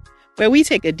Collective, where we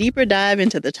take a deeper dive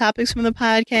into the topics from the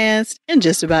podcast and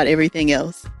just about everything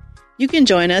else. You can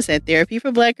join us at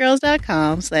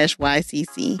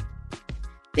therapyforblackgirls.com/YCC.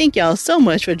 Thank y'all so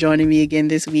much for joining me again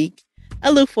this week. I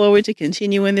look forward to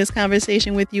continuing this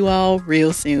conversation with you all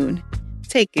real soon.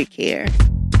 Take good care.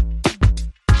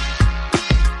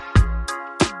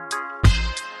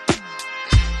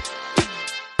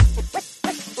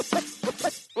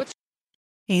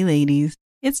 Hey ladies,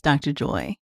 it's Dr.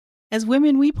 Joy. As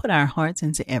women, we put our hearts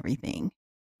into everything.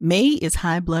 May is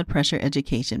High Blood Pressure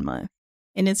Education Month,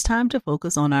 and it's time to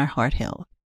focus on our heart health.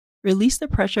 Release the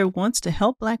Pressure wants to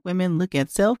help Black women look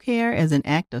at self-care as an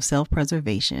act of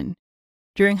self-preservation.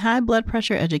 During High Blood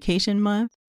Pressure Education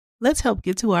Month, let's help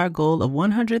get to our goal of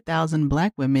 100,000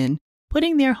 Black women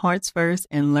putting their hearts first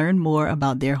and learn more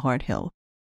about their heart health.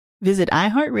 Visit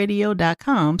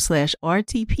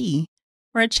iHeartRadio.com/RTP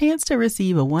for a chance to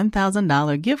receive a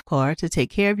 $1,000 gift card to take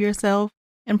care of yourself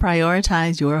and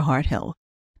prioritize your heart health.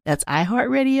 That's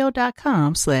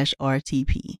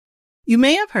iHeartRadio.com/RTP. You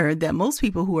may have heard that most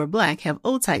people who are Black have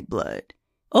O-type blood.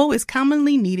 O is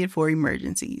commonly needed for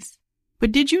emergencies.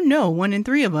 But did you know 1 in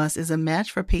 3 of us is a match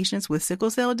for patients with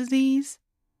sickle cell disease?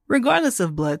 Regardless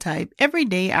of blood type, every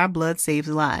day our blood saves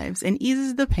lives and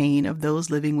eases the pain of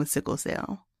those living with sickle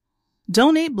cell.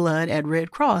 Donate blood at Red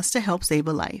Cross to help save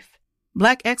a life.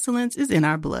 Black excellence is in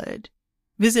our blood.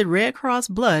 Visit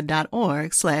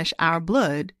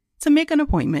redcrossblood.org/ourblood to make an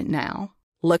appointment now.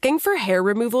 Looking for hair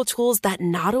removal tools that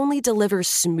not only deliver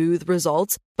smooth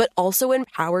results, but also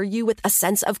empower you with a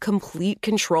sense of complete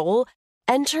control?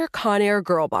 Enter Conair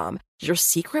Girl Bomb, your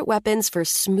secret weapons for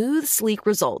smooth, sleek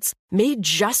results, made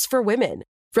just for women.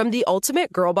 From the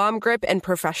ultimate Girl Bomb grip and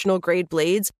professional-grade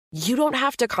blades, you don't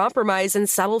have to compromise and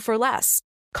settle for less.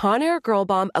 Conair Girl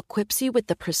Bomb equips you with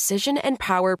the precision and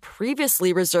power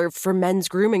previously reserved for men's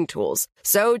grooming tools.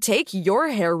 So take your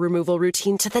hair removal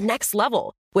routine to the next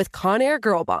level with Conair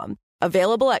Girl Bomb.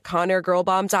 Available at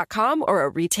ConairGirlBomb.com or a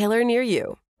retailer near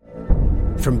you.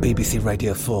 From BBC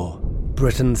Radio 4.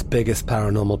 Britain's biggest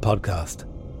paranormal podcast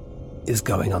is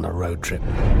going on a road trip.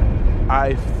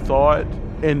 I thought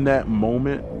in that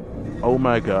moment, oh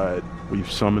my God,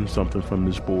 we've summoned something from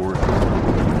this board.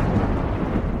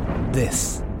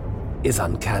 This is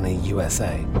Uncanny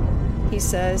USA. He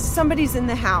says, somebody's in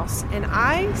the house, and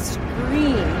I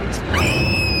screamed.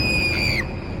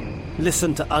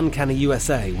 Listen to Uncanny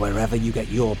USA wherever you get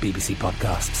your BBC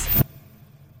podcasts,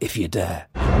 if you dare.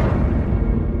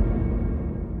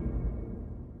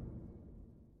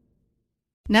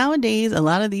 Nowadays, a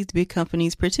lot of these big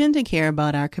companies pretend to care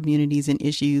about our communities and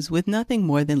issues with nothing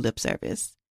more than lip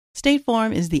service. State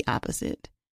Farm is the opposite.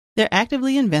 They're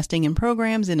actively investing in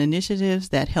programs and initiatives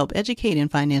that help educate in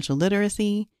financial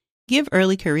literacy, give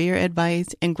early career advice,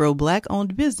 and grow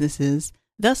Black-owned businesses,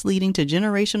 thus leading to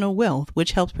generational wealth,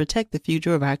 which helps protect the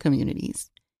future of our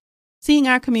communities. Seeing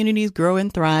our communities grow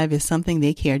and thrive is something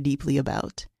they care deeply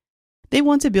about. They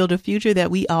want to build a future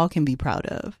that we all can be proud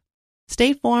of.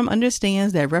 State Farm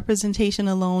understands that representation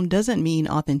alone doesn't mean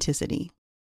authenticity,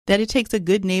 that it takes a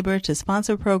good neighbor to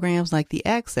sponsor programs like the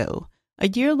ACT-SO, a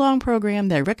year-long program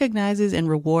that recognizes and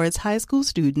rewards high school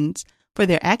students for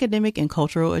their academic and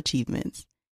cultural achievements,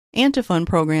 and to fund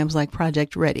programs like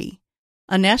Project Ready,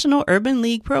 a National Urban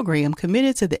League program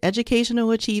committed to the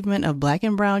educational achievement of Black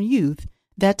and Brown youth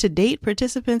that to date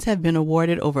participants have been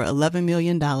awarded over $11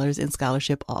 million in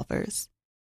scholarship offers.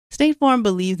 State Farm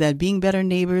believes that being better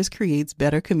neighbors creates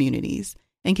better communities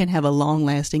and can have a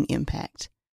long-lasting impact.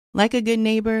 Like a good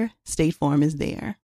neighbor, State Farm is there.